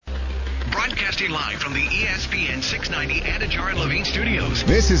Broadcasting live from the ESPN 690 Anajar and Levine studios.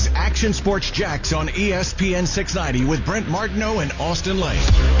 This is Action Sports Jax on ESPN 690 with Brent Martineau and Austin Lane.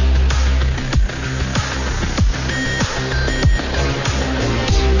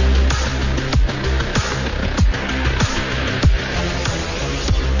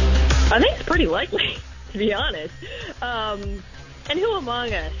 I think it's pretty likely, to be honest. And who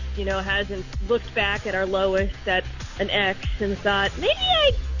among us, hasn't looked back at our lowest at an X and thought, maybe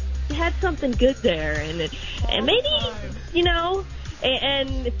I had something good there, and maybe,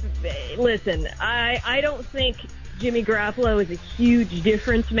 and listen, I don't think Jimmy Garoppolo is a huge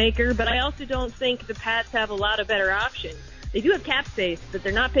difference maker, but I also don't think the Pats have a lot of better options. They do have cap space, but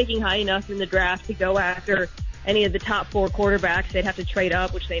they're not picking high enough in the draft to go after any of the top 4 quarterbacks. They'd have to trade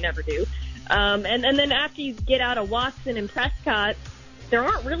up, which they never do. And then after you get out of Watson and Prescott, there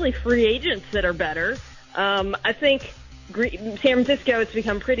aren't really free agents that are better. I think San Francisco, it's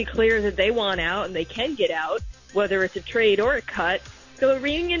become pretty clear that they want out and they can get out, whether it's a trade or a cut. So a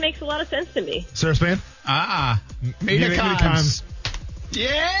reunion makes a lot of sense to me. Sarah Span? Made cons.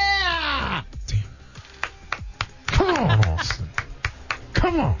 Yeah! Damn. Come on, Austin.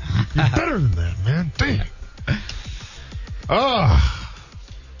 Come on. You're better than that, man. Damn.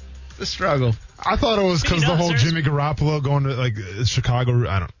 The struggle. I thought it was because the whole Jimmy Garoppolo going to Chicago.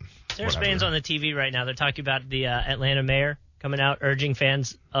 I don't. Sarah Spain's on the TV right now. They're talking about the Atlanta mayor coming out urging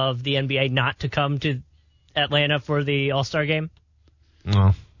fans of the NBA not to come to Atlanta for the All-Star game.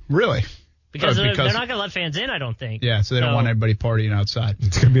 No, really? Because they're not going to let fans in, I don't think. Yeah, so they don't want everybody partying outside.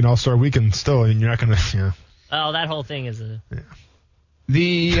 It's going to be an All-Star weekend still, and you're not going to. Yeah. Oh, that whole thing is a. Yeah.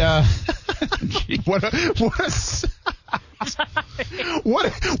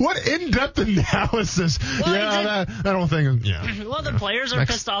 What in-depth analysis? Well, I don't think. Yeah. Well, the players are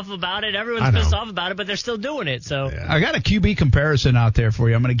pissed off about it. Everyone's pissed off about it, but they're still doing it. So I got a QB comparison out there for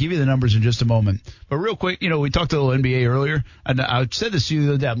you. I'm going to give you the numbers in just a moment. But real quick, we talked a little NBA earlier, and I said this to you the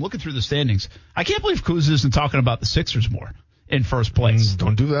other day. I'm looking through the standings. I can't believe Kuz isn't talking about the Sixers more in first place.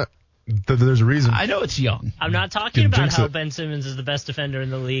 Don't do that. There's a reason. I know it's young. I'm not talking about how Ben Simmons is the best defender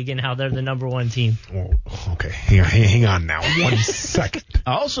in the league and how they're the number 1 team. Oh, okay, hang on now. 1 second.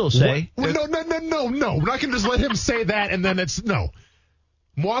 I also say... No. We're not going to just let him say that and then it's... No.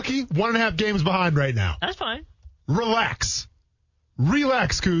 Milwaukee, 1.5 games behind right now. That's fine. Relax,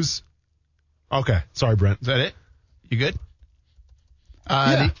 Kuz. Okay. Sorry, Brent. Is that it? You good?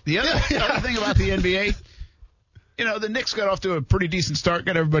 The other thing about the NBA... the Knicks got off to a pretty decent start,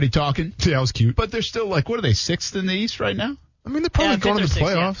 got everybody talking. Yeah, that was cute. But they're still 6th in the East right now? I mean, they're probably going to the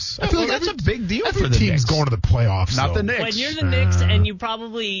playoffs. Yeah. I feel like that's a big deal for the Knicks. Every team's going to the playoffs. Not the Knicks. When you're the Knicks and you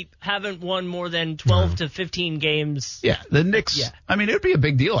probably haven't won more than 12 to 15 games. Yeah, the Knicks. Yeah. I mean, it would be a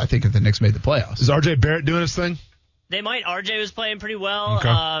big deal, I think, if the Knicks made the playoffs. Is R.J. Barrett doing his thing? They might. RJ was playing pretty well.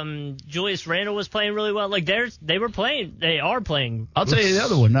 Okay. Julius Randle was playing really well. They are playing. I'll tell you the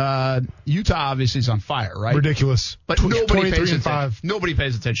other one. Utah obviously is on fire, right? Ridiculous. But nobody pays 23-5. Nobody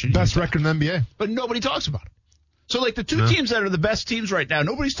pays attention. Best record in the NBA. But nobody talks about it. So the two teams that are the best teams right now,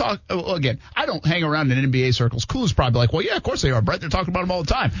 nobody's talking. Well, again, I don't hang around in NBA circles. Cool's probably like, well, yeah, of course they are, Brett. They're talking about them all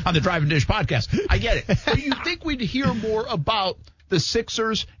the time on the Drive and Dish podcast. I get it. But you think we'd hear more about the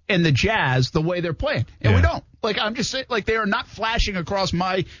Sixers and the Jazz the way they're playing. And we don't. I'm just saying, they are not flashing across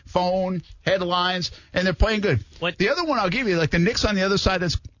my phone headlines, and they're playing good. The other one I'll give you, the Knicks on the other side,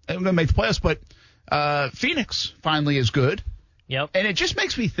 that's going to make the playoffs, but Phoenix finally is good. Yep. And it just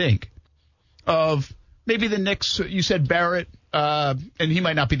makes me think of maybe the Knicks. You said Barrett, and he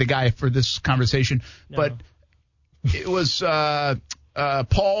might not be the guy for this conversation, but it was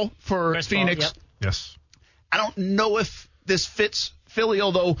Paul for Chris Phoenix. Paul, yep. Yes. I don't know if this fits Philly,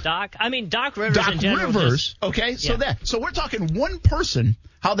 although Doc Rivers in general. Okay, so we're talking one person,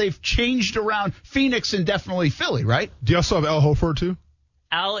 how they've changed around Phoenix and definitely Philly, right? Do you also have Al Horford too?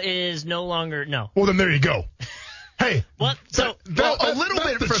 Al is no longer Well, then there you go. Hey, what? So a little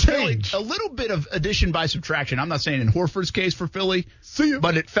bit for Philly, a little bit of addition by subtraction. I'm not saying in Horford's case for Philly,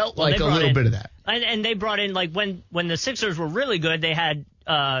 but it felt like a little bit of that. And they brought in when the Sixers were really good, they had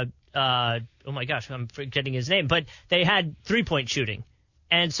oh my gosh, I'm forgetting his name, but they had 3-point shooting.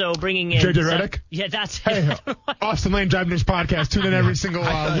 And so bringing in JJ Redick? Yeah, that's Hey, Austin Lane Driving Dish podcast. Tune in every single week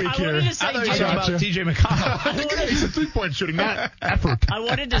here. I thought you were talking about TJ McConnell. He's a 3-point shooting, not effort. I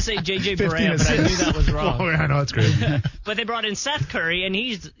wanted to say JJ Barea, but I knew that was wrong. Oh, yeah, I know, that's great. But they brought in Seth Curry, and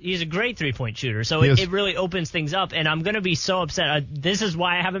he's a great 3-point shooter. So it really opens things up, and I'm going to be so upset. This is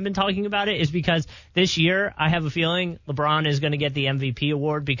why I haven't been talking about it, is because this year I have a feeling LeBron is going to get the MVP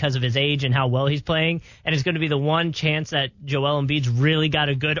award because of his age and how well he's playing, and it's going to be the one chance that Joel Embiid's really got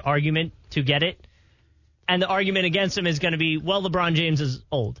a good argument to get it. And the argument against him is going to be, well, LeBron James is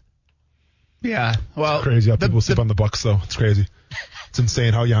old. Yeah. Well, It's crazy how people sleep on the Bucks, though. It's crazy. It's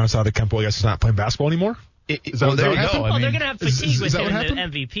insane how Giannis Antetokounmpo, I guess, is not playing basketball anymore. there you go. Well, they're going to have fatigue is with that him what in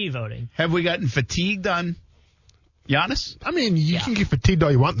happened? the MVP voting. Have we gotten fatigued on Giannis? I mean, you can get fatigued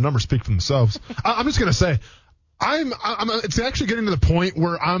all you want. The numbers speak for themselves. I'm just gonna say, it's actually getting to the point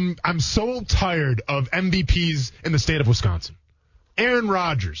where I'm so tired of MVPs in the state of Wisconsin. Aaron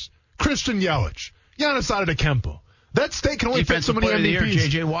Rodgers, Christian Yelich, Giannis Antetokounmpo. That state can only fit so many MVPs.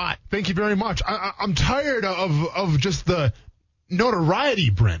 J.J. Watt. Thank you very much. I'm tired of just the notoriety,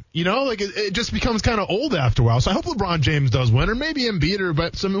 Brent. You know, like it just becomes kind of old after a while. So I hope LeBron James does win, or maybe Embiid,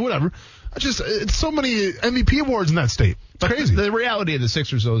 or whatever. It's so many MVP awards in that state. It's crazy. The reality of the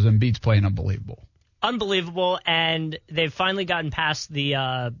Sixers, though, is Embiid's playing unbelievable. Unbelievable, and they've finally gotten past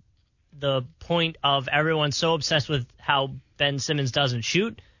the point of everyone so obsessed with how Ben Simmons doesn't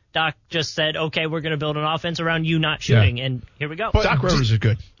shoot. Doc just said, okay, we're going to build an offense around you not shooting, and here we go. But Doc Rivers is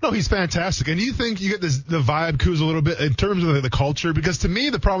good. No, he's fantastic. And you think you get the vibe, Kuz, a little bit in terms of the culture? Because to me,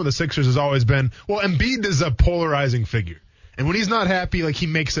 the problem with the Sixers has always been, well, Embiid is a polarizing figure. And when he's not happy, like, he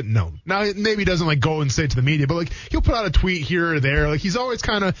makes it known. Now, maybe he doesn't, like, go and say it to the media, but, like, he'll put out a tweet here or there. Like, he's always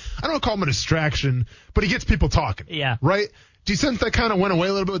kind of, I don't call him a distraction, but he gets people talking. Yeah. Right? Do you sense that kind of went away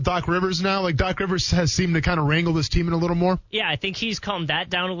a little bit with Doc Rivers now? Like, Doc Rivers has seemed to kind of wrangle this team in a little more? Yeah, I think he's calmed that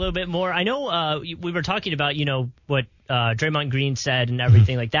down a little bit more. I know we were talking about, what Draymond Green said and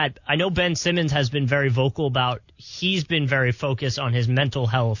everything like that. I know Ben Simmons has been very vocal about he's been very focused on his mental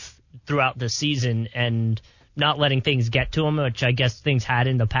health throughout the season and not letting things get to him, which I guess things had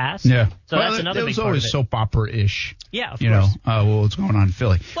in the past. Yeah. So that's another big part of it. It was always soap opera-ish. Yeah, of course. What's going on in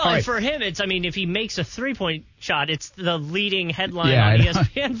Philly. Well, All and right. for him, if he makes a three-point shot, it's the leading headline Yeah, on I know.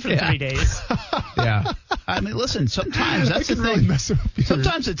 ESPN for 3 days. Yeah. I mean, listen, sometimes that's the can thing. really mess up your-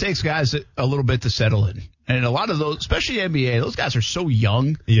 Sometimes it takes guys a little bit to settle in. And a lot of those, especially NBA, those guys are so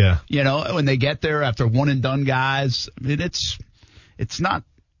young. Yeah. When they get there after one-and-done guys, I mean, it's not.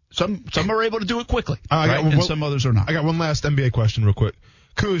 Some are able to do it quickly, right? And some others are not. I got one last NBA question real quick.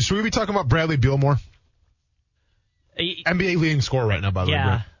 Kuz, should we be talking about Bradley Beal more? NBA leading scorer right now, by the way. Yeah.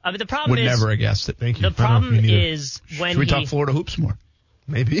 Brent. But the problem Would is never have guessed it. Thank you. the problem is Should when we talk Florida hoops more?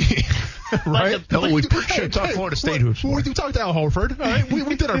 Maybe. Right? No, we should talk Florida State hoops more. We talked to Al Horford. All right,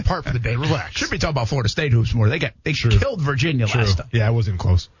 we did our part for the day. Relax. Should be talking about Florida State hoops more. They killed Virginia last time. Yeah, it wasn't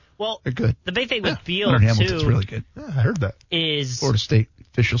close. Well, They're good. the big thing with Beal Leonard Hamilton's too really good. Yeah, I heard that. is Florida State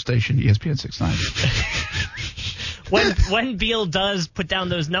official station, ESPN 690. when Beal does put down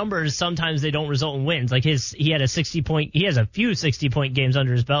those numbers, sometimes they don't result in wins. Like he has a he has a few 60-point games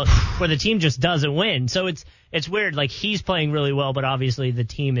under his belt where the team just doesn't win. So it's weird. Like he's playing really well, but obviously the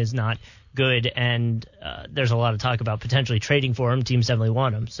team is not good, and there's a lot of talk about potentially trading for him. Teams definitely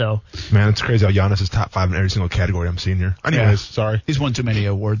want him. So Man, it's crazy how Giannis is top 5 in every single category I'm seeing here. Anyways, sorry. He's won too many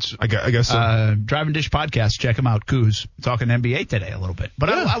awards. I guess so. Driving Dish Podcast, check him out. Kuz talking NBA today a little bit, but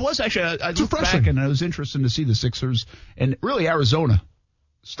Yeah. I was actually I looked refreshing. back and it was interesting to see the Sixers and really Arizona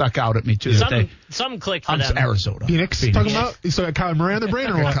stuck out at me too. today. some click for I'm them. Arizona. Phoenix. Talking about? You still got Kyle Murray on the brain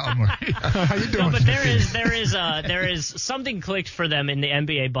or what? Colin Murray. How you doing? No, but there is something clicked for them in the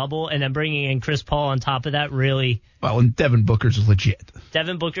NBA bubble, and then bringing in Chris Paul on top of that really. Well, and Devin Booker's legit.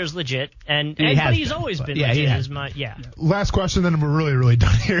 Devin Booker's legit, And but he he's has always been, been but yeah, he legit. has. Last question, then we're really, really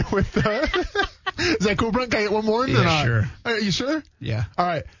done here with. Is that cool, Brent? Can I get one more? Yeah, sure. Are you sure? Yeah. All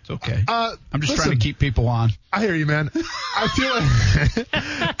right. It's okay. I'm just listen, trying to keep people on. I hear you, man. I feel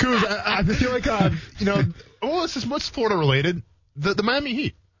like, Kuz, I feel like, well, this is much Florida related. The Miami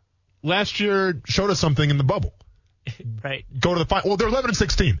Heat last year showed us something in the bubble. Right. Go to the final. Well, they're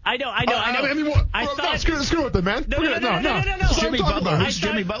 11-16. I know. I mean, screw with them, man. No. Jimmy Butler. Who's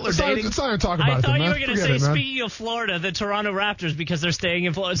Jimmy Butler dating? It's not even talking about I thought them, you man. were going to Forget say, it, man. speaking of Florida, the Toronto Raptors, because they're staying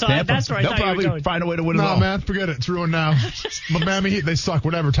in Florida. So Tampa. that's right. They'll probably find a way to win it No, all. man, forget it. It's ruined now. But Miami Heat, they suck.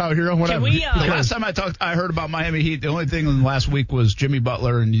 Whatever. Tyler Hero, whatever. we, The last time I heard about Miami Heat, the only thing in the last week was Jimmy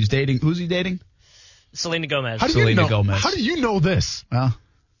Butler, and he's dating. Who's he dating? Selena Gomez. How do you Selena know? Gomez. How do you know this? Well,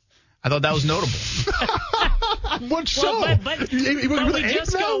 I thought that was notable. What show? but You we with an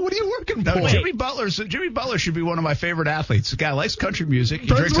just ape now? go- What are you working No, for? Jimmy Butler should be one of my favorite athletes. The guy likes country music. He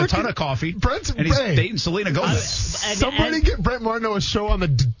Brent's drinks a ton working- of coffee. Brent's- and he's hey. dating Selena Gomez. Somebody get Brent Martineau a show on the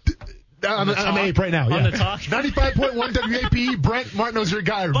ape right now. On Yeah. the talk. 95.1 WAP. Brent Martineau's your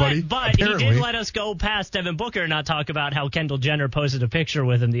guy, everybody. But he Apparently. did let us go past Devin Booker and not talk about how Kendall Jenner posted a picture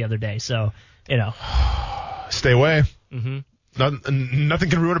with him the other day. So, Stay away. Mm-hmm. Nothing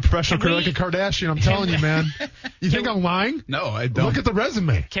can ruin a professional Can career we- like a Kardashian. I'm telling you, man. You think I'm lying? No, I don't. Look at the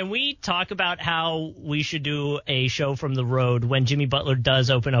resume. Can we talk about how we should do a show from the road when Jimmy Butler does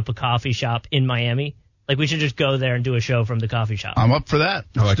open up a coffee shop in Miami? Like, we should just go there and do a show from the coffee shop. I'm up for that.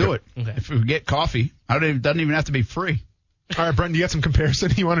 Let's do it. Okay. If we get coffee, it doesn't even have to be free. All right, Brent, you got some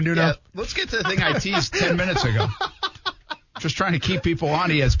comparison you want to do now? Let's get to the thing I teased 10 minutes ago. Just trying to keep people on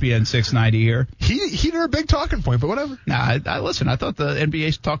ESPN 690 here. He did a big talking point, but whatever. Nah, listen, I thought the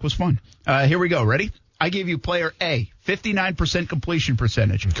NBA talk was fun. Here we go. Ready? I gave you player A, 59% completion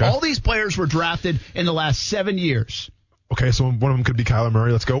percentage. Okay. All these players were drafted in the last 7 years. Okay, so one of them could be Kyler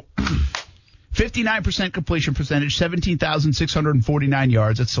Murray. Let's go. 59% completion percentage, 17,649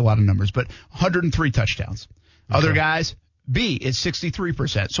 yards. That's a lot of numbers, but 103 touchdowns. Okay. Other guys, B is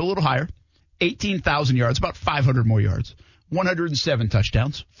 63%, so a little higher. 18,000 yards, about 500 more yards. 107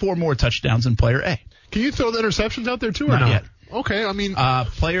 touchdowns, 4 more touchdowns than player A. Can you throw the interceptions out there too, or not? Yet. Okay, I mean.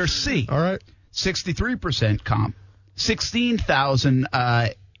 Player C. All right. 63% comp,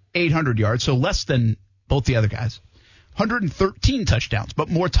 16,800 yards, so less than both the other guys. 113 touchdowns, but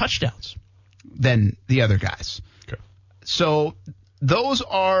more touchdowns than the other guys. Okay. So those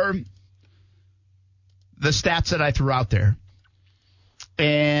are the stats that I threw out there.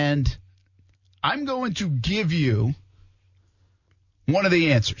 And I'm going to give you one of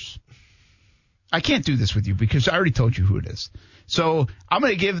the answers. I can't do this with you because I already told you who it is. So I'm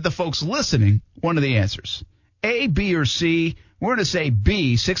going to give the folks listening one of the answers. A, B, or C. We're going to say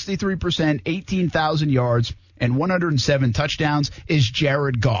B, 63%, 18,000 yards, and 107 touchdowns is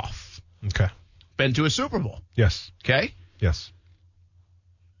Jared Goff. Okay. Been to a Super Bowl. Yes. Okay? Yes.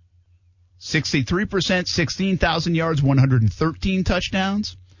 63%, 16,000 yards, 113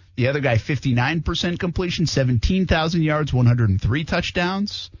 touchdowns. The other guy, 59% completion, 17,000 yards, 103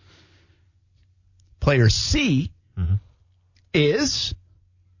 touchdowns. Player C is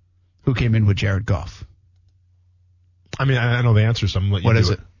who came in with Jared Goff. I mean, I know the answer, so I'm going to let you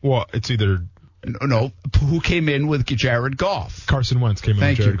do it. Well, it's either... No, who came in with Jared Goff? Carson Wentz came in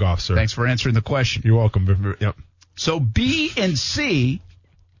with Jared Goff, sir. Thanks for answering the question. You're welcome. Yep. So B and C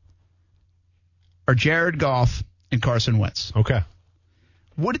are Jared Goff and Carson Wentz. Okay.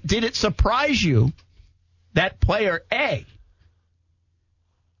 Did it surprise you that player A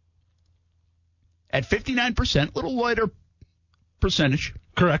at 59%, little lighter percentage.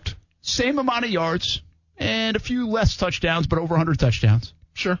 Correct. Same amount of yards and a few less touchdowns, but over 100 touchdowns.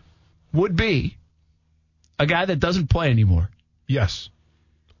 Sure. Would be a guy that doesn't play anymore. Yes.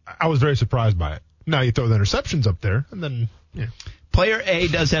 I was very surprised by it. Now you throw the interceptions up there, and then, yeah. Player A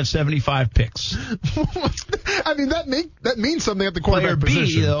does have 75 picks. I mean, that means something at the quarterback position.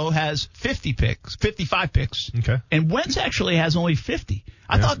 Player B, though, has 55 picks. Okay. And Wentz actually has only 50.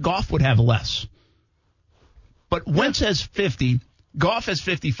 I thought Goff would have less. But Wentz has 50, Goff has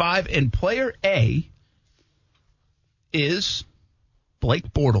 55, and player A is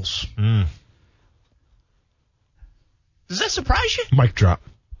Blake Bortles. Does that surprise you? Mic drop.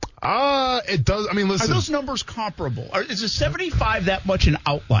 It does. I mean, listen. Are those numbers comparable? Is a 75 that much an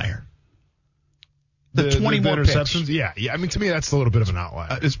outlier? The 20 more interceptions? picks. Yeah. I mean, to me, that's a little bit of an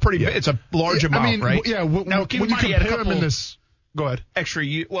outlier. It's pretty. It's a large amount, I mean, right? Yeah. Now, when you compare them in this, go ahead.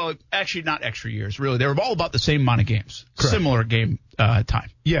 Well, actually, not extra years. Really, they were all about the same amount of games. Correct. Similar game time.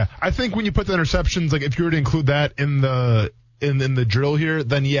 Yeah, I think when you put the interceptions, like if you were to include that in the drill here,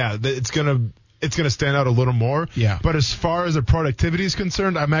 then yeah, it's gonna stand out a little more. Yeah. But as far as the productivity is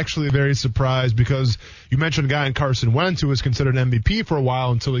concerned, I'm actually very surprised because you mentioned a guy in Carson Wentz who was considered an MVP for a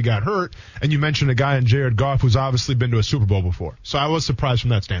while until he got hurt, and you mentioned a guy in Jared Goff who's obviously been to a Super Bowl before. So I was surprised from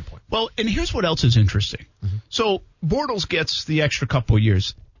that standpoint. Well, and here's what else is interesting. So Bortles gets the extra couple of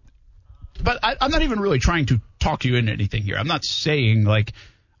years. But I'm not even really trying to talk you into anything here. I'm not saying, like,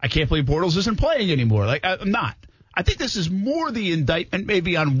 I can't believe Bortles isn't playing anymore. Like, I'm not. I think this is more the indictment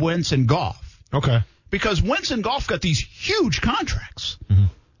maybe on Wentz and Goff. Okay. Because Wentz and Goff got these huge contracts.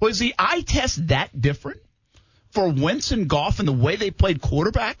 Was the eye test that different for Wentz and Goff and the way they played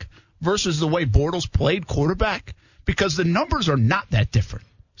quarterback versus the way Bortles played quarterback? Because the numbers are not that different.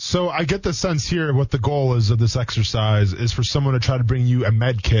 So I get the sense here what the goal is of this exercise is for someone to try to bring you a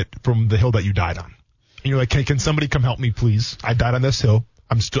med kit from the hill that you died on. And you're like, can somebody come help me, please? I died on this hill.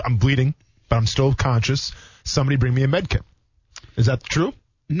 I'm bleeding, but I'm still conscious. Somebody bring me a med kit. Is that true?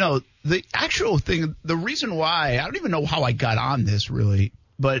 No, the actual thing, the reason why, I don't even know how I got on this really,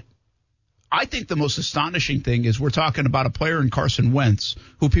 but I think the most astonishing thing is we're talking about a player in Carson Wentz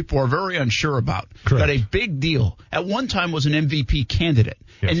who people are very unsure about. Correct. Got a big deal. At one time was an MVP candidate.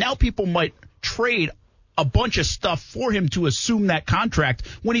 Yes. And now people might trade a bunch of stuff for him to assume that contract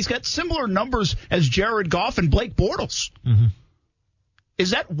when he's got similar numbers as Jared Goff and Blake Bortles.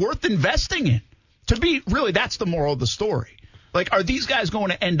 Is that worth investing in? To me, really, that's the moral of the story. Like, are these guys going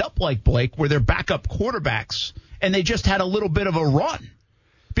to end up like Blake where they're backup quarterbacks and they just had a little bit of a run?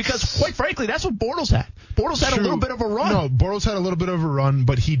 Because, quite frankly, that's what Bortles had. Bortles had a little bit of a run. No, Bortles had a little bit of a run,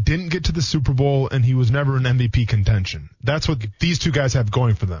 but he didn't get to the Super Bowl, and he was never in MVP contention. That's what these two guys have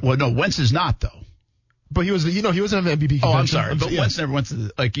going for them. Well, no, Wentz is not, though. But he was, he wasn't an MVP contention. Oh, I'm sorry. But Wentz never went to the,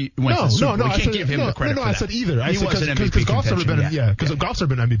 Super Bowl. We can't give him the credit for that. I said either. He was an MVP Goff's never been, Goff's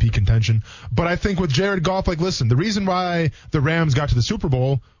never been MVP contention. But I think with Jared Goff, listen, the reason why the Rams got to the Super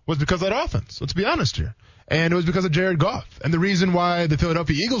Bowl was because of that offense. Let's be honest here. And it was because of Jared Goff. And the reason why the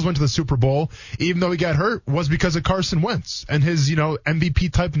Philadelphia Eagles went to the Super Bowl, even though he got hurt, was because of Carson Wentz and his,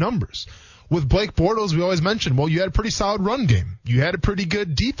 MVP-type numbers. With Blake Bortles, we always mentioned, well, you had a pretty solid run game. You had a pretty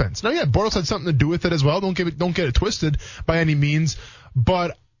good defense. Now, yeah, Bortles had something to do with it as well. Don't get it twisted by any means.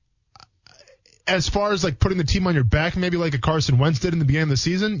 But as far as putting the team on your back, maybe like a Carson Wentz did in the beginning of the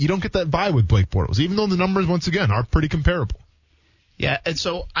season, you don't get that vibe with Blake Bortles, even though the numbers, once again, are pretty comparable. Yeah, and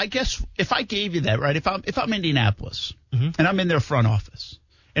so I guess if I gave you that, right, if I'm Indianapolis and I'm in their front office,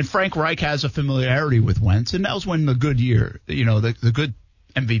 and Frank Reich has a familiarity with Wentz, and that was when the good year, the good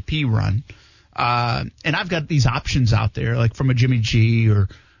MVP run, and I've got these options out there, like from a Jimmy G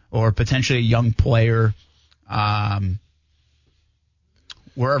or potentially a young player,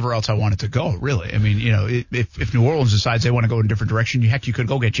 wherever else I want it to go, really. I mean, if New Orleans decides they want to go in a different direction, you could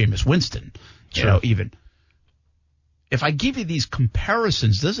go get Jameis Winston, even. If I give you these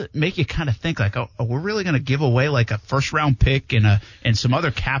comparisons, does it make you kind of think we're really going to give away a first-round pick and some other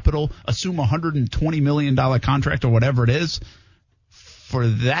capital, assume a $120 million contract or whatever it is, for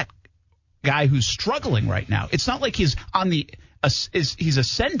that guy who's struggling right now? It's not like he's he's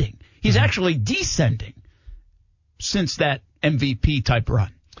ascending. He's actually descending since that MVP type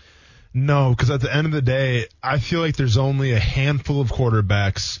run. No, because at the end of the day, I feel like there's only a handful of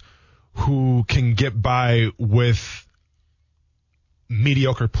quarterbacks who can get by with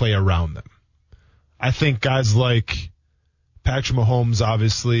mediocre play around them. I think guys like Patrick Mahomes,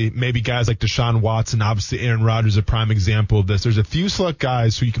 obviously, maybe guys like Deshaun Watson, obviously Aaron Rodgers, a prime example of this. There's a few select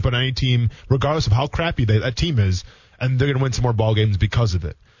guys who you can put on any team, regardless of how crappy that team is, and they're going to win some more ball games because of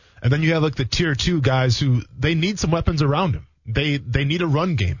it. And then you have the tier 2 guys who they need some weapons around them. They need a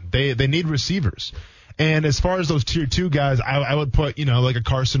run game. They need receivers. And as far as those tier 2 guys, I would put, like a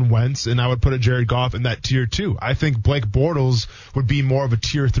Carson Wentz, and I would put a Jared Goff in that tier 2. I think Blake Bortles would be more of a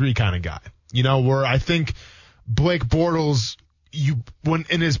tier 3 kind of guy. Where I think Blake Bortles, when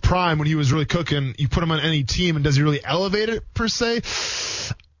in his prime, when he was really cooking, you put him on any team, and does he really elevate it per se?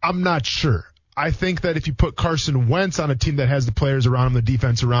 I'm not sure. I think that if you put Carson Wentz on a team that has the players around him, the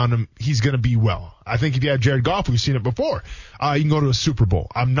defense around him, he's going to be well. I think if you have Jared Goff, we've seen it before, you can go to a Super Bowl.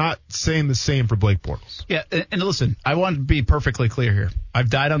 I'm not saying the same for Blake Bortles. Yeah, and listen, I want to be perfectly clear here. I've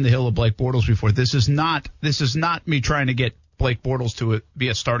died on the hill of Blake Bortles before. This is not me trying to get Blake Bortles to be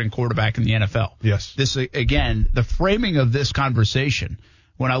a starting quarterback in the NFL. Yes. This, again, the framing of this conversation,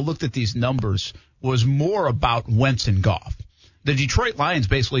 when I looked at these numbers, was more about Wentz and Goff. The Detroit Lions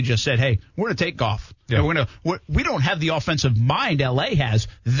basically just said, hey, we're going to take Goff. Yeah. We don't have the offensive mind L.A. has.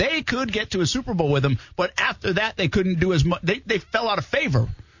 They could get to a Super Bowl with him, but after that they couldn't do as much. They fell out of favor.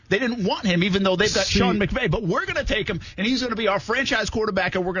 They didn't want him, even though they've got Sean McVay. But we're going to take him, and he's going to be our franchise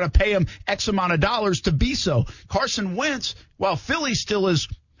quarterback, and we're going to pay him X amount of dollars to be so. Carson Wentz, while Philly still is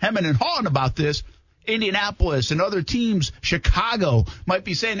hemming and hawing about this, Indianapolis and other teams, Chicago, might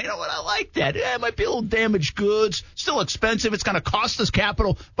be saying, you know what, I like that. Yeah, it might be a little damaged goods, still expensive. It's going to cost us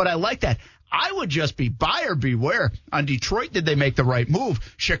capital, but I like that. I would just be buyer beware. On Detroit, did they make the right move?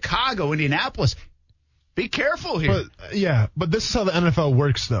 Chicago, Indianapolis, be careful here. But this is how the NFL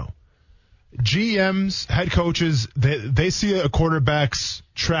works, though. GMs, head coaches, they see a quarterback's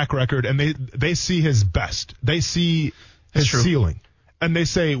track record, and they see his best. They see his ceiling, and they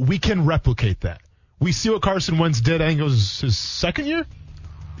say, we can replicate that. We see what Carson Wentz did. I think it was his second year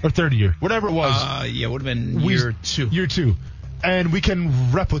or third year, whatever it was. It would have been year 2. Year 2. And we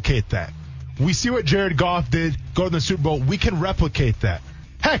can replicate that. We see what Jared Goff did, go to the Super Bowl. We can replicate that.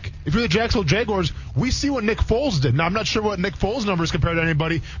 Heck, if you're the Jacksonville Jaguars, we see what Nick Foles did. Now, I'm not sure what Nick Foles' numbers compared to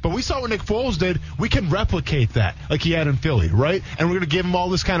anybody, but we saw what Nick Foles did. We can replicate that like he had in Philly, right? And we're going to give him all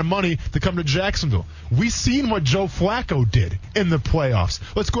this kind of money to come to Jacksonville. We've seen what Joe Flacco did in the playoffs.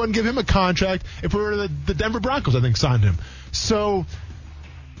 Let's go ahead and give him a contract. If we were the Denver Broncos, I think, signed him. So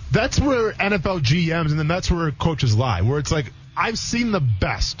that's where NFL GMs and then that's where coaches lie, where it's like, I've seen the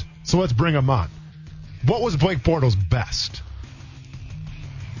best, so let's bring him on. What was Blake Bortles' best?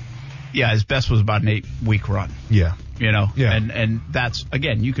 Yeah, his best was about an 8-week run. Yeah. Yeah. And that's,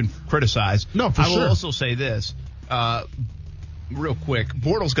 again, you can criticize. No, for sure. I will also say this, real quick.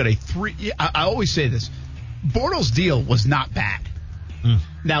 Bortles got a 3. I always say this. Bortles' deal was not bad.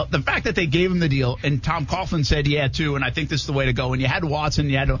 Now, the fact that they gave him the deal, and Tom Coughlin said, yeah, too, and I think this is the way to go, and you had Watson,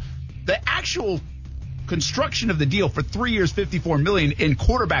 the actual construction of the deal for 3 years, $54 million in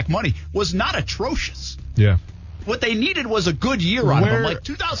quarterback money was not atrocious. Yeah. What they needed was a good year out of him. Like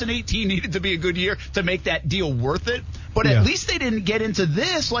 2018 needed to be a good year to make that deal worth it. But at least they didn't get into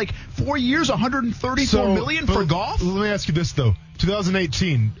this, like 4 years, $134 million for Goff. Let me ask you this, though.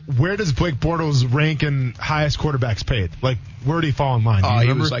 2018, where does Blake Bortles rank in highest quarterbacks paid? Like, where did he fall in line?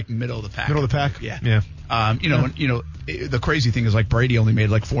 He was like middle of the pack. Middle of the pack? Yeah. The crazy thing is like Brady only made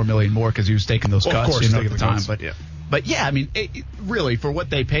like $4 million more because he was taking those cuts of course, at the time. But yeah, I mean, really for what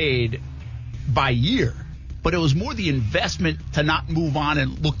they paid by year, but it was more the investment to not move on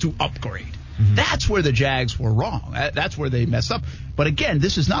and look to upgrade. Mm-hmm. That's where the Jags were wrong. That's where they messed up. But again,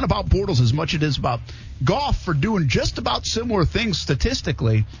 this is not about Bortles as much as it is about Goff for doing just about similar things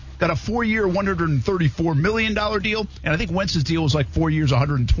statistically. Got a 4-year, $134 million deal, and I think Wentz's deal was like 4 years,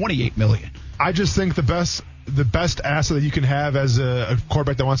 $128 million. I just think the best asset that you can have as a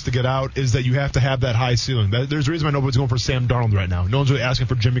quarterback that wants to get out is that you have to have that high ceiling. There's a reason why nobody's going for Sam Darnold right now. No one's really asking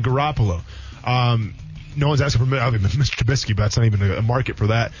for Jimmy Garoppolo. No one's asking for Mr. Trubisky, but that's not even a market for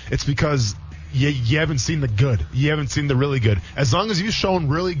that. It's because you haven't seen the good. You haven't seen the really good. As long as you've shown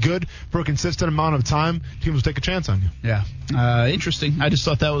really good for a consistent amount of time, teams will take a chance on you. Yeah. Interesting. I just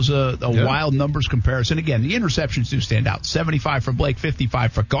thought that was a wild numbers comparison. Again, the interceptions do stand out. 75 for Blake,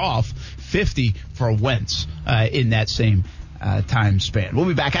 55 for Goff, 50 for Wentz in that same time span. We'll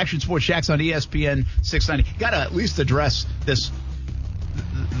be back. Action Sports Jacks on ESPN 690. Got to at least address this.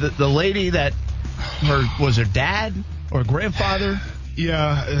 The lady that was her dad or grandfather.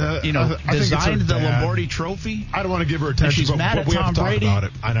 Yeah, I designed the Lombardi Trophy. I don't want to give her attention. She's mad at we Tom have to talk Brady about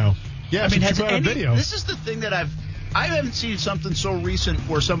it. I know. Yeah, I mean, she put out a video. This is the thing that I haven't seen something so recent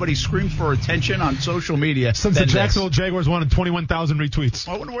where somebody screams for attention on social media. Since the Jacksonville Jaguars wanted 21,000 retweets.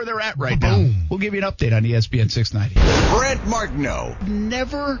 I wonder where they're at right now. We'll give you an update on ESPN 690. Brent Martineau.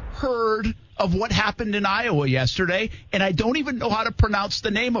 Never heard of what happened in Iowa yesterday, and I don't even know how to pronounce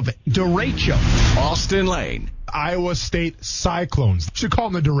the name of it. Derecho. Austin Lane. Iowa State Cyclones. You should call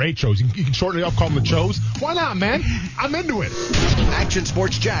them the Derechos. You can shorten it up, call them the Chos. Why not, man? I'm into it. Action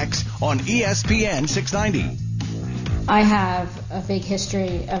Sports Jacks on ESPN 690. I have a big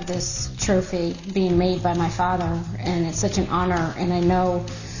history of this trophy being made by my father, and it's such an honor, and I know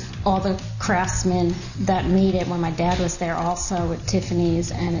all the craftsmen that made it when my dad was there also at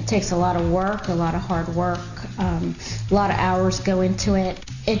Tiffany's, and it takes a lot of work, a lot of hard work, a lot of hours go into it.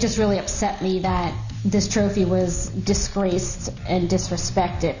 It just really upset me that this trophy was disgraced and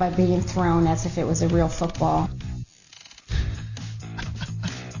disrespected by being thrown as if it was a real football.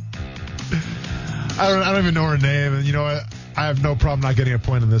 I don't even know her name, and you know what? I have no problem not getting a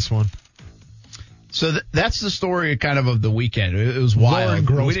point in this one. So that's the story kind of the weekend. It was wild. Lauren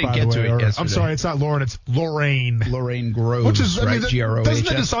Gross, we didn't get to it yesterday. I'm sorry, it's not Lauren, it's Lorraine. Lorraine Groves, which is, right? G-R-O-H-S. Doesn't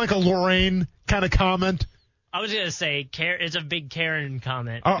that just sound like a Lorraine kind of comment? I was going to say, it's a big Karen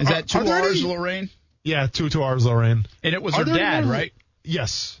comment. Is that 2 R's, Lorraine? Yeah, 2 R's, Lorraine. And it was her dad, right?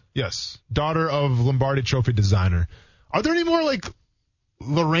 Yes. Daughter of Lombardi Trophy designer. Are there any more, like,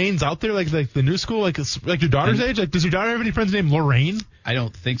 Lorraines out there, like the new school, like your daughter's age? Like, does your daughter have any friends named Lorraine? I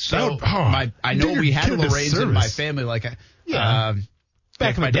don't think so. I know we had Lorraines in my family.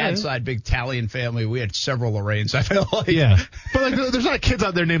 Back in my dad's side, big Italian family, we had several Lorraines. I feel like, but like, there's not kids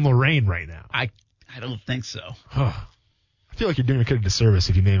out there named Lorraine right now. I don't think so. I feel like you're doing your kid a disservice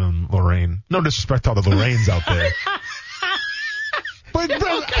if you name him Lorraine. No disrespect to all the Lorraines out there. But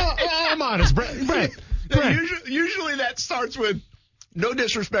Brent, I'm honest, Brent. Usually that starts with. No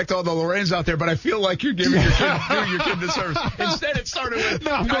disrespect to all the Lorraines out there, but I feel like you're giving your kid disservice. Instead, it started with,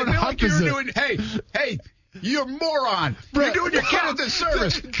 no, I'm going I feel like opposite. You're doing, hey, you're a moron. You're doing your kid a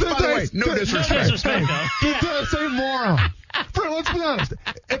disservice. By the way, no disrespect. No disrespect, though. Say moron. Brent, let's be honest.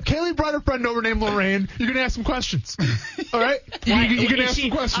 If Kaylee brought a friend over named Lorraine, you're going to ask some questions. All right? You're going to ask some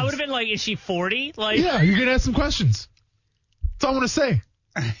questions. I would have been like, is she 40? Yeah, you're going to ask some questions. That's all I want to say.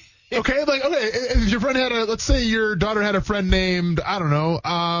 Okay, if your friend let's say your daughter had a friend named, I don't know,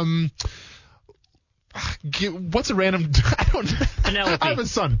 what's a random, Penelope. I have a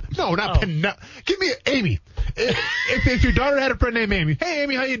son. No, not Penelope. Give me Amy. If your daughter had a friend named Amy, hey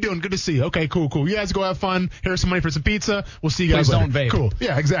Amy, how you doing? Good to see you. Okay, cool. You guys go have fun. Here's some money for some pizza. We'll see you guys later. Please don't vape. Cool.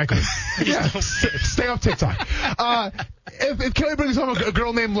 Yeah, exactly. Stay off TikTok. If Kelly brings home a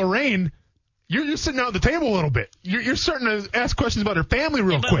girl named Lorraine, You're sitting out at the table a little bit. You're starting to ask questions about her family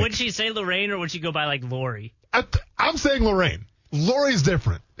real quick. Would she say Lorraine or would she go by like Lori? I'm saying Lorraine. Lori's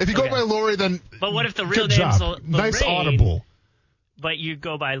different. If you go by Lori, then but what if the real name's Lorraine? Nice audible. But you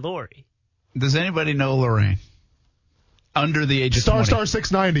go by Lori. Does anybody know Lorraine? Under the age of Star 20. Star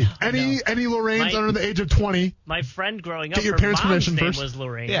 690. Any Lorraines under the age of 20? My friend growing up, Get your her parents' mom's permission name first. was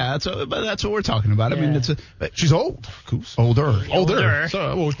Lorraine. Yeah, that's what we're talking about. I mean, She's old. Coos. Older. So,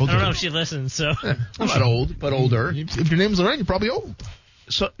 I don't know if she listens, so. I'm not old, but older. If your name's Lorraine, you're probably old.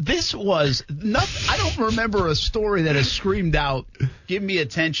 So this was nothing. I don't remember a story that has screamed out, "Give me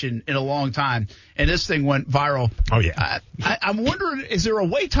attention" in a long time, and this thing went viral. Oh yeah. I'm wondering, is there a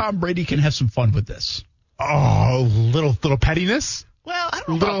way Tom Brady can have some fun with this? Oh, little pettiness. Well, I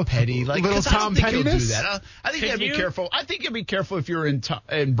don't know about petty. Like, little 'cause I don't Tom think he'll pettiness? do that. I think you gotta be you? careful. I think you'd be careful if you're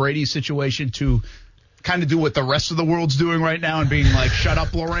in Brady's situation to kind of do what the rest of the world's doing right now and being like, "Shut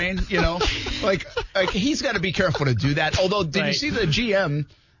up, Lorraine." You know, like he's got to be careful to do that. Although, did you see the GM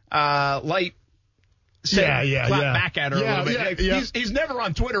Light? Clap back at her a little bit. Yeah. He's never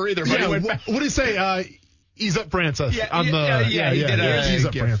on Twitter either. But he went back. What did he say? Ease up, Francis. He did ease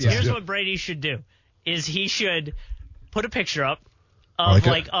up, Francis. Here's what Brady should do: is he should put a picture up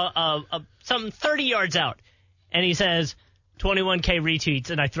of something 30 yards out, and he says 21K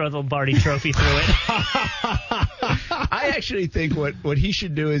retweets, and I throw the Lombardi Trophy through it. I actually think what he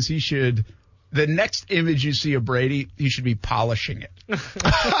should do is the next image you see of Brady, you should be polishing it.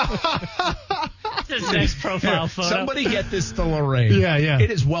 His next profile photo. Somebody get this to Lorraine. Yeah.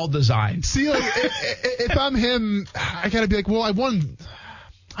 It is well designed. See, like, if I'm him, I gotta be like, well, I won.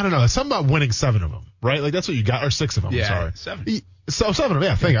 I don't know. Something about winning 7 of them, right? Like that's what you got, or 6 of them. Yeah, I'm sorry, 7. So 7 of them.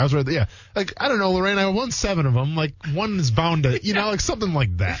 Yeah, thank you. I was right there. Yeah, like I don't know, Lorraine. I won 7 of them. Like one is bound to, like something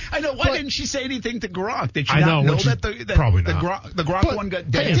like that. I know. Why didn't she say anything to Gronk? Did she not know that probably the not. Gronk one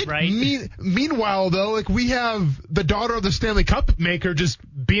got dead? right? Meanwhile, though, like we have the daughter of the Stanley Cup maker just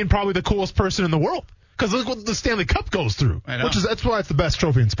being probably the coolest person in the world. Because look what the Stanley Cup goes through, that's why it's the best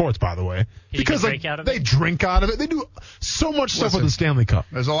trophy in sports, by the way. Because they drink out of it. They do so much stuff with the Stanley Cup.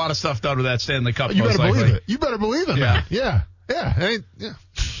 There's a lot of stuff done with that Stanley Cup. You better believe it. You better believe it. Yeah. Man. Yeah.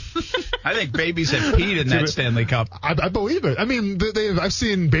 I think babies have peed in that Stanley Cup. I believe it. I mean, I've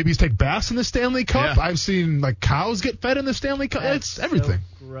seen babies take baths in the Stanley Cup. Yeah. I've seen like cows get fed in the Stanley Cup. That's it's everything.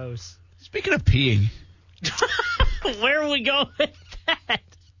 So gross. Speaking of peeing, where are we going with that?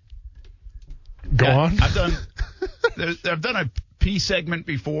 Go on. I've done a pee segment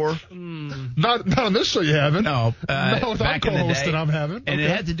before. Not on this show. You haven't. No, not with back our in the co-host day. that I'm having. And it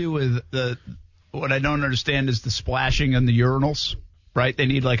had to do with what I don't understand is the splashing in the urinals. Right? They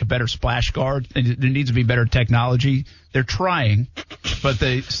need like a better splash guard. There needs to be better technology. They're trying, but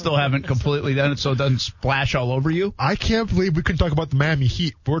they still haven't completely done it so it doesn't splash all over you. I can't believe we couldn't talk about the Miami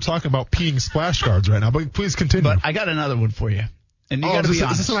Heat. We're talking about peeing splash guards right now, but please continue. But I got another one for you. And you got to be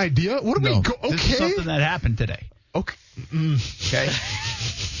honest. Is this an idea? What do we go? Okay. This is something that happened today. Okay. Okay.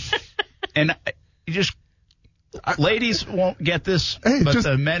 And you just ladies won't get this, but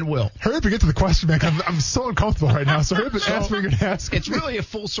the men will. Hurry up and get to the question, man. I'm so uncomfortable right now. So hurry up and ask what you're going to ask. It's really a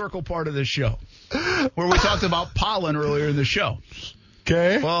full circle part of this show where we talked about pollen earlier in the show.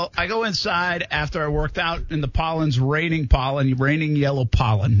 Okay. Well, I go inside after I worked out, and the pollen's raining yellow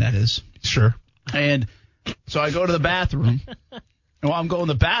pollen, that is. Sure. And so I go to the bathroom. And while I'm going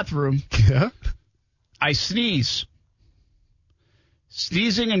to the bathroom, I sneeze.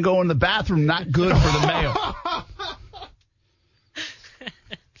 Sneezing and going to the bathroom, not good for the male.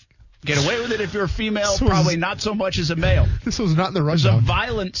 Get away with it if you're a female, probably not so much as a male. This was not in the It was rundown. a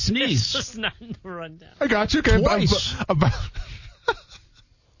violent sneeze. This is not in the rundown. I got you. Okay. Twice.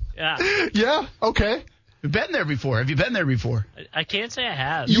 Yeah. Yeah. Okay. You've been there before. Have you been there before? I can't say I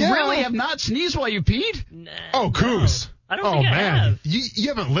have. You Yeah. really have not sneezed while you peed? Nah, Oh, Coos. no. I don't think I man. have. You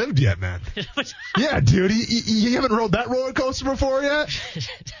haven't lived yet, man. Yeah, dude. You haven't rode that roller coaster before yet?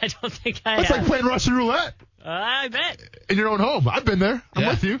 I don't think I That's have. like playing Russian roulette I bet. in your own home. I've been there. I'm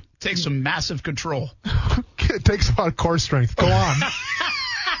with you. Takes some massive control. It takes a lot of core strength. Go on.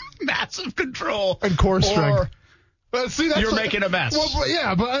 Massive control. And core strength. Or But see, that's you're making a mess.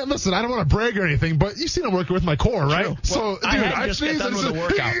 Well, but listen, I don't want to brag or anything, but you've seen I'm working with my core, right? True. So, Well, dude, I had just got done with the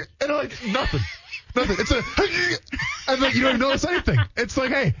workout. And I'm like, nothing. It's and like you don't even notice anything. It's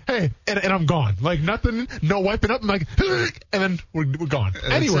like, hey, and I'm gone. Like nothing, no wiping up. I'm like, and then we're gone.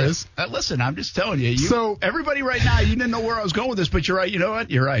 Anyways, listen, I'm just telling you. So everybody right now, you didn't know where I was going with this, but you're right. You know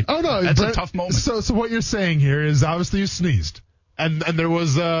what? You're right. Oh no, that's Brent, a tough moment. So what you're saying here is obviously you sneezed, and there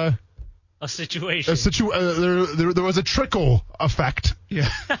was a situation. There was a trickle effect. Yeah.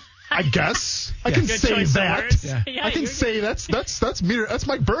 I guess I can Good say choice of that. words. Yeah. Yeah, I can you're say that's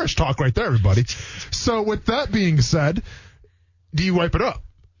Mike Burrish talk right there, everybody. So with that being said, do you wipe it up?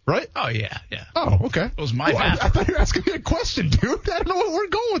 Right? Oh yeah. Oh, okay. It was my I bathroom. thought you were asking me a question, dude. I don't know where we're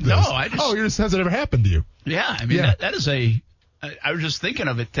going with this. No, I just. has it ever happened to you? Yeah, I mean Yeah. that is a I was just thinking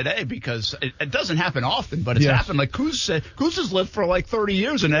of it today because it doesn't happen often, but it's happened. Like Kuz has lived for like 30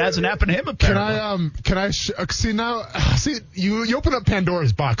 years and it hasn't happened to him apparently. Can I see you open up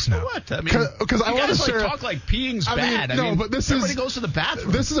Pandora's box now. What? I mean, because I want to share. Talk like peeing's bad. But everybody goes to the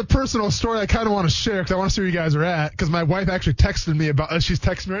bathroom. This is a personal story I kind of want to share because I want to see where you guys are at. Because my wife actually texted me about. She's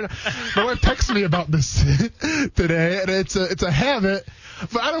texting me right now. My wife texted me about this today, and it's a habit.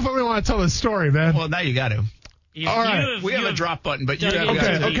 But I don't know if I really want to tell this story, man. Well, now you got to. All right. We have a drop button, but you have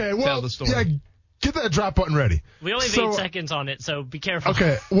okay. Well, tell the story. Yeah, get that drop button ready. We only have 8 seconds on it, so be careful.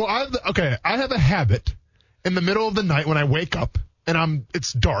 Okay. Well, I have a habit in the middle of the night when I wake up and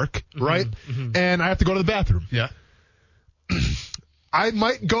it's dark, right? Mm-hmm. And I have to go to the bathroom. Yeah. I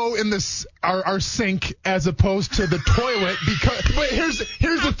might go in our sink as opposed to the toilet because. Wait, here's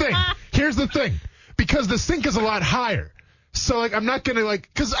the thing. Here's the thing. Because the sink is a lot higher. So, like, I'm not going to, like,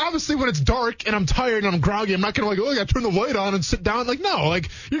 because obviously when it's dark and I'm tired and I'm groggy, I'm not going to, like, I got to turn the light on and sit down. Like, no, like,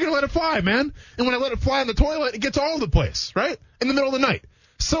 you're going to let it fly, man. And when I let it fly in the toilet, it gets all over the place, right? In the middle of the night.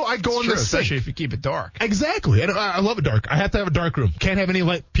 So I go in the sink. Especially if you keep it dark. Exactly. And I love it dark. I have to have a dark room. Can't have any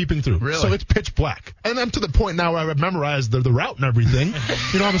light peeping through. Really? So it's pitch black. And I'm to the point now where I've memorized the route and everything.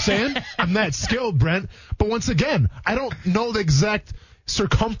 You know what I'm saying? I'm that skilled, Brent. But once again, I don't know the exact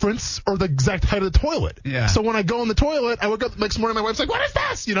circumference or the exact height of the toilet. Yeah. So when I go in the toilet, I wake up the next morning, my wife's like, what is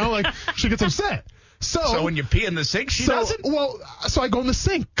this? You know, like, she gets upset. So when you pee in the sink, she doesn't? Well, so I go in the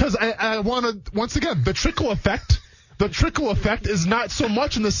sink because I want to, once again, the trickle effect is not so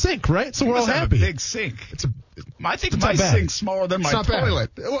much in the sink, right? So we're all happy. A big sink. I think my sink's smaller than my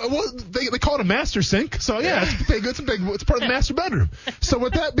toilet. Well, they call it a master sink. So yeah, it's big. It's part of the master bedroom. So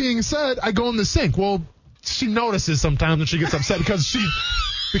with that being said, I go in the sink. Well, she notices sometimes when she gets upset because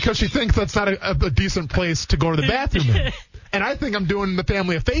she thinks that's not a decent place to go to the bathroom in. And I think I'm doing the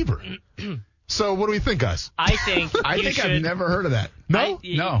family a favor. So what do we think, guys? I think I've never heard of that. No?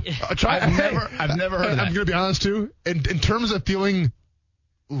 No. I've never heard of that. I'm going to be honest, too. In terms of feeling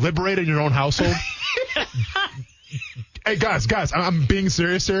liberated in your own household. Hey, guys, I'm being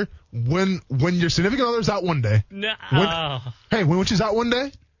serious here. When your significant other's out one day. No. When she's out one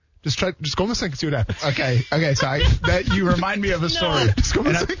day. Just go in the sink and see what happens. Okay. So you remind me of a story. Just go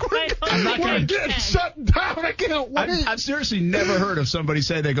in the sink. I'm not going to get shut down. I can't wait. I've seriously never heard of somebody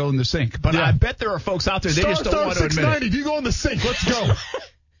say they go in the sink, but I bet there are folks out there. They just don't want to admit it. If you go in the sink, let's go.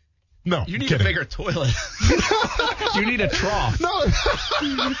 No, you need a bigger toilet. You need a trough. No,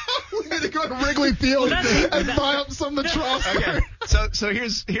 we need to go to Wrigley Field and buy up some of the troughs. Okay, so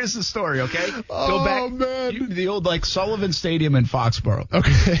here's the story. Okay, go back. Man. The old Sullivan Stadium in Foxborough.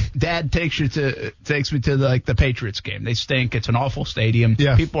 Okay, Dad takes me to the Patriots game. They stink. It's an awful stadium.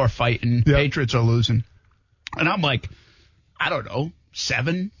 Yeah. People are fighting. Yeah. Patriots are losing, and I'm like, I don't know,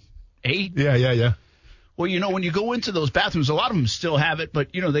 7, 8. Yeah. Well, when you go into those bathrooms, a lot of them still have it, but,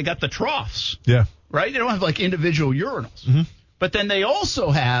 they got the troughs. Yeah. Right? They don't have, individual urinals. Mm-hmm. But then they also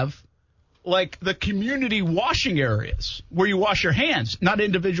have, the community washing areas where you wash your hands, not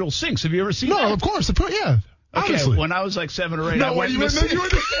individual sinks. Have you ever seen that? No, of course. Yeah. Okay, obviously. When I was 7 or 8, I went in the sink.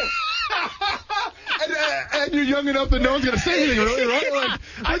 And you're young enough that no one's going to say anything, really, right?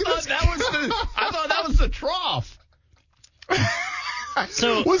 I thought that was the trough.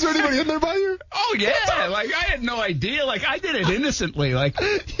 So was there anybody in there by you? Oh yeah, I had no idea. I did it innocently. Oh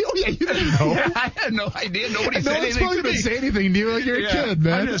yeah, you didn't know. Yeah, I had no idea. Nobody said anything to me. Say anything to you like you're a kid,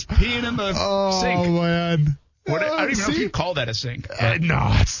 man. I'm just peeing in the sink. Oh man. I don't even know if you call that a sink. No,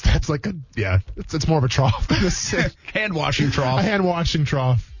 that's like it's more of a trough than a sink. Hand washing trough. A hand washing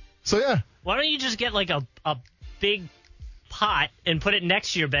trough. So yeah. Why don't you just get a big pot and put it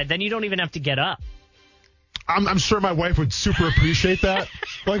next to your bed? Then you don't even have to get up. I'm sure my wife would super appreciate that.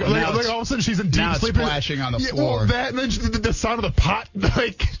 Like all of a sudden she's in deep sleep. Splashing on the floor. Well, that and then the sound of the pot.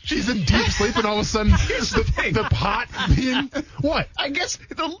 She's in deep sleep and all of a sudden the pot being what? I guess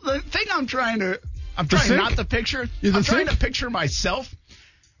the thing I'm trying not to picture. I'm trying to picture myself.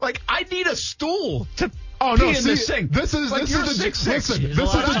 I need a stool to pee in the sink. This is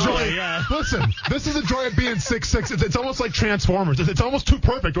the joy. Yeah. Listen, this is the joy of being 6'6". It's almost like Transformers. It's almost too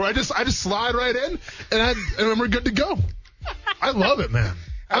perfect. Where I just slide right in and we're good to go. I love it, man.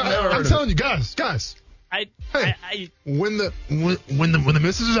 I'm telling you, guys. When the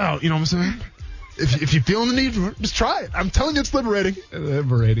missus is out, you know what I'm saying? If you feel the need for it, just try it. I'm telling you, it's liberating.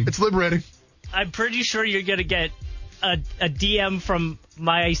 It's liberating. I'm pretty sure you're gonna get a DM from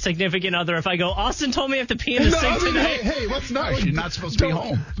my significant other if I go, Austin told me I have to pee in the sink tonight. Hey, let's not. You're not supposed to be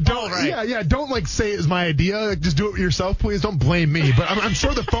home. Don't say it's my idea. Just do it yourself, please. Don't blame me. But I'm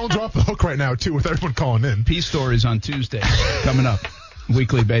sure the phones are off the hook right now too with everyone calling in. Pee stories on Tuesday coming up.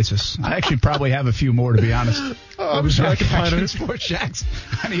 weekly basis. I actually probably have a few more, to be honest. I'm sure I can find it. Sports Jacks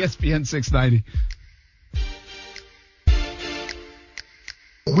on ESPN 690.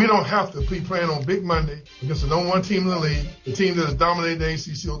 We don't have to be playing on Big Monday against the number one team in the league, the team that has dominated the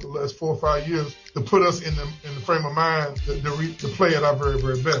ACC over the last 4 or 5 years, to put us in the frame of mind to play at our very,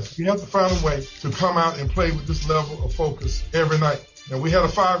 very best. We have to find a way to come out and play with this level of focus every night. Now, we had a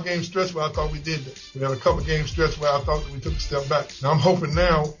 5-game stretch where I thought we did that. We had a couple game stretch where I thought that we took a step back. Now, I'm hoping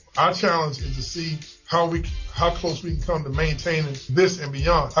now our challenge is to see how close we can come to maintaining this and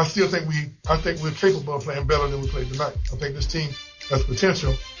beyond. I think we're capable of playing better than we played tonight. I think this team has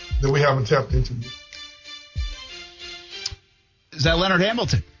potential that we haven't tapped into yet. Is that Leonard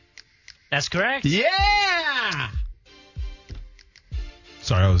Hamilton? That's correct. Yeah!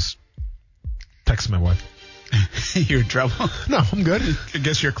 Sorry, I was texting my wife. You're in trouble? No, I'm good. I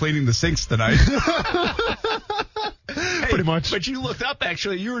guess you're cleaning the sinks tonight. Pretty much. But you looked up,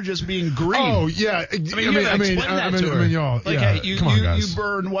 actually. You were just being green. Oh, yeah. I mean, y'all. Like, yeah. hey, you, Come on, guys. you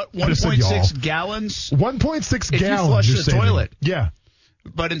burn, 1.6 gallons? 1.6 if gallons. You flush the toilet. Yeah.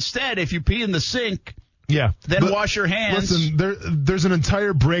 But instead, if you pee in the sink, yeah, then wash your hands. Listen, there's an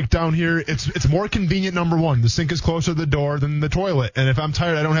entire breakdown here. It's more convenient, number one. The sink is closer to the door than the toilet. And if I'm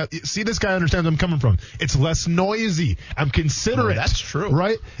tired, I don't have... See, this guy understands where I'm coming from. It's less noisy. I'm considerate. Oh, that's true.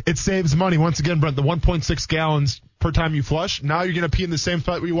 Right? It saves money. Once again, Brent, the 1.6 gallons per time you flush, now you're going to pee in the same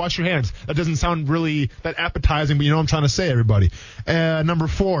spot where you wash your hands. That doesn't sound really that appetizing, but you know what I'm trying to say, everybody. Number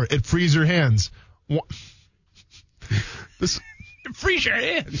 4, it frees your hands. Freeze your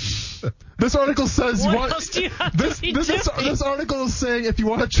hands. This article says what else do you have to be doing? This article is saying if you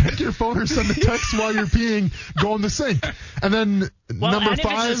want to check your phone or send a text while you're peeing, go in the sink. And then number 5, if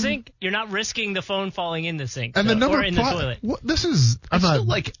it's the sink, you're not risking the phone falling in the sink. And then number or in 5, the toilet. This is I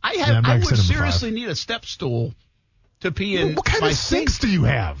would seriously need a step stool to pee in. What kind of sinks do you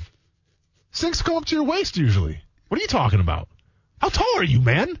have? Sinks go up to your waist usually. What are you talking about? How tall are you,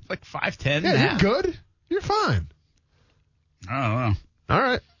 man? Like 5'10". Yeah, you're good. You're fine. I don't know. All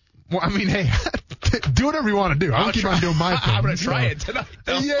right. Well, I mean, hey, do whatever you want to do. I'll keep on doing my thing. I'm going to try it tonight.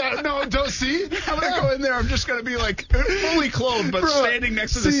 Though. Yeah, no, don't see. I'm going to go in there. I'm just going to be like fully clothed, but standing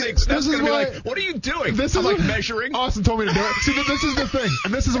next to the sink. That's going to be like, what are you doing? I'm like measuring. Austin told me to do it. See, this is the thing,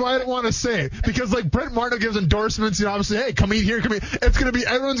 and this is why I didn't want to say it, because like Brent Martin gives endorsements, you know, obviously, hey, come eat here, come eat. It's going to be,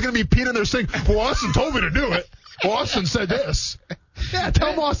 everyone's going to be peeing in their sink. Well, Austin told me to do it. Well, Austin said this. Yeah,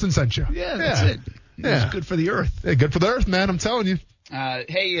 tell him Austin sent you. Yeah, that's it. Yeah. It's good for the earth. Yeah, good for the earth, man. I'm telling you.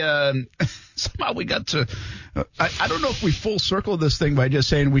 Somehow we got to. I don't know if we full circled this thing by just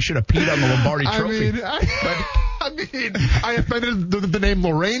saying we should have peed on the Lombardi Trophy. I offended the name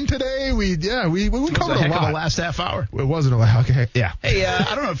Lorraine today. We covered a lot. Of the last half hour. It wasn't a lot. Okay, yeah. Hey,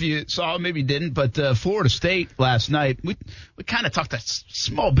 I don't know if you saw, maybe didn't, but Florida State last night. We kind of talked a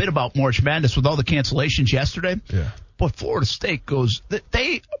small bit about March Madness with all the cancellations yesterday. Yeah. But Florida State goes.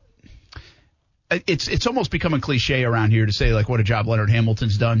 It's almost become a cliche around here to say, like, what a job Leonard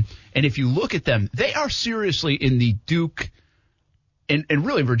Hamilton's done. And if you look at them, they are seriously in the Duke, and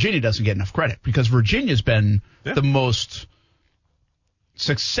really Virginia doesn't get enough credit because Virginia's been the most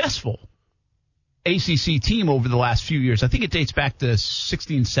successful ACC team over the last few years. I think it dates back to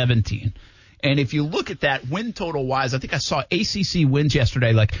 16-17. And if you look at that win total wise, I think I saw ACC wins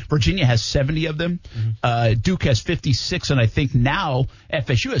yesterday. Like Virginia has 70 of them. Mm-hmm. Duke has 56. And I think now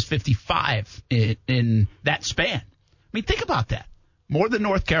FSU has 55 in that span. I mean, think about that. More than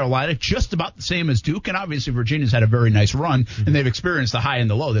North Carolina, just about the same as Duke. And obviously Virginia's had a very nice run and they've experienced the high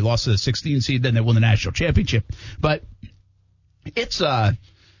and the low. They lost to the 16 seed, then they won the national championship. But it's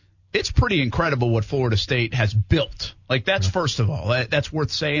pretty incredible what Florida State has built. Like, that's first of all. That's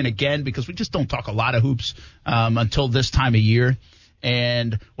worth saying again because we just don't talk a lot of hoops until this time of year.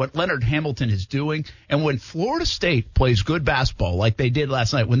 And what Leonard Hamilton is doing, and when Florida State plays good basketball like they did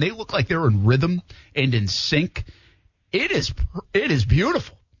last night, when they look like they're in rhythm and in sync, it is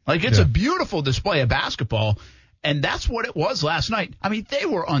beautiful. Like, it's a beautiful display of basketball. And that's what it was last night. I mean, they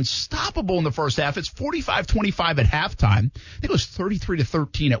were unstoppable in the first half. It's 45-25 at halftime. I think it was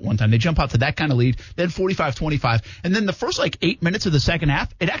 33-13 at one time. They jump out to that kind of lead, then 45-25. And then the first, 8 minutes of the second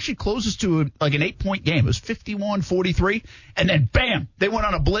half, it actually closes to an 8-point game. It was 51-43. And then, bam, they went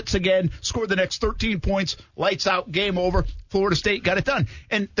on a blitz again, scored the next 13 points, lights out, game over. Florida State got it done.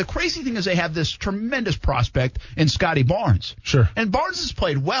 And the crazy thing is they have this tremendous prospect in Scotty Barnes. Sure. And Barnes has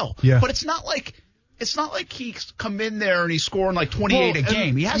played well. Yeah. But it's not like he's come in there and he's scoring 28 a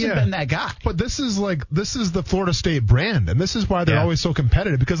game. He hasn't been that guy. But this is the Florida State brand, and this is why they're always so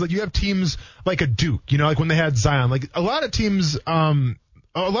competitive because you have teams like a Duke, like when they had Zion. Like a lot of teams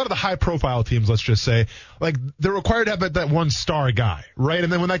a lot of the high-profile teams, let's just say, like they're required to have that one star guy, right?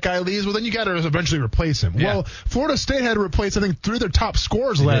 And then when that guy leaves, well, then you got to eventually replace him. Yeah. Well, Florida State had to replace, I think, 3 of their top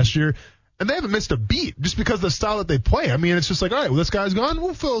scorers last year, and they haven't missed a beat just because of the style that they play. I mean, it's just like, all right, well, this guy's gone,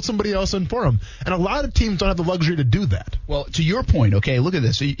 we'll fill somebody else in for him. And a lot of teams don't have the luxury to do that. Well, to your point, okay, look at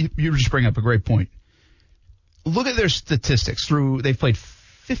this. You just bring up a great point. Look at their statistics. They've played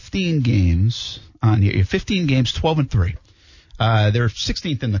 15 games on the 15 games, 12-3. They're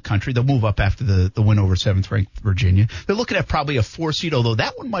 16th in the country. They'll move up after the win over 7th-ranked Virginia. They're looking at probably a 4 seed, although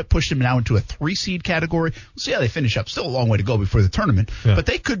that one might push them now into a 3 seed category. We'll see how they finish up. Still a long way to go before the tournament, but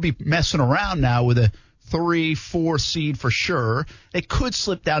they could be messing around now with a 3-4 seed for sure. They could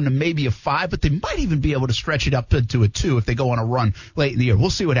slip down to maybe a 5, but they might even be able to stretch it up into a 2 if they go on a run late in the year. We'll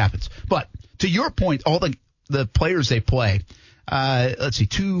see what happens. But to your point, all the players they play. Let's see,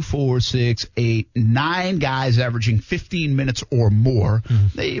 2, 4, 6, 8, 9 guys averaging 15 minutes or more.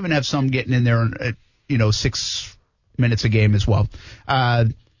 Mm-hmm. They even have some getting in there, 6 minutes a game as well.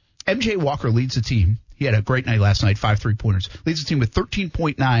 MJ Walker leads the team. He had a great night last night, 5 3-pointers. Leads the team with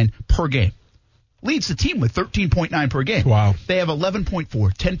 13.9 per game. Leads the team with 13.9 per game. Wow. They have 11.4,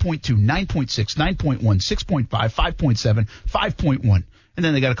 10.2, 9.6, 9.1, 6.5, 5.7, 5.1. And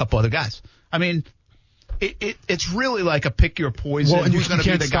then they got a couple other guys. I mean, it's really like a pick your poison. Well, and who's going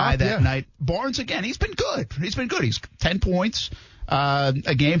to be the guy that night? Yeah. Barnes, again, he's been good. He's 10 points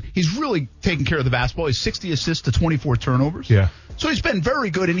a game. He's really taking care of the basketball. He's 60 assists to 24 turnovers. Yeah. So he's been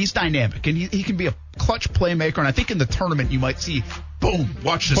very good, and he's dynamic, and he can be a clutch playmaker. And I think in the tournament you might see, boom,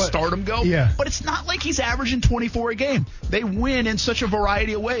 watch the stardom go. Yeah. But it's not like he's averaging 24 a game. They win in such a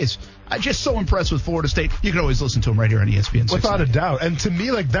variety of ways. I'm just so impressed with Florida State. You can always listen to him right here on ESPN 690. Without a doubt. And to me,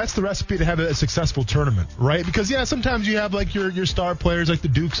 like, that's the recipe to have a successful tournament, right? Because, yeah, sometimes you have, like, your star players like the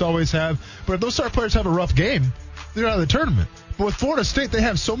Dukes always have. But if those star players have a rough game, they're out of the tournament. But with Florida State, they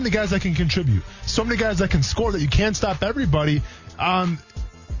have so many guys that can contribute, so many guys that can score that you can't stop everybody.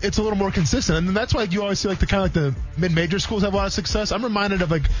 It's a little more consistent. And that's why you always see, like, the mid-major schools have a lot of success. I'm reminded of,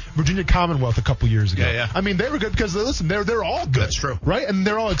 like, Virginia Commonwealth a couple years ago. Yeah. I mean, they were good because, listen, they're all good. That's true. Right? And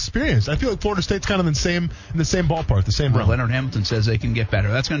they're all experienced. I feel like Florida State's kind of in the same ballpark, the same realm. Leonard Hamilton says they can get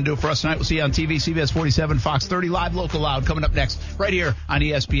better. That's going to do it for us tonight. We'll see you on TV, CBS 47, Fox 30, live, local, loud, coming up next right here on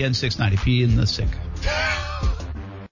ESPN 690. P in the sink.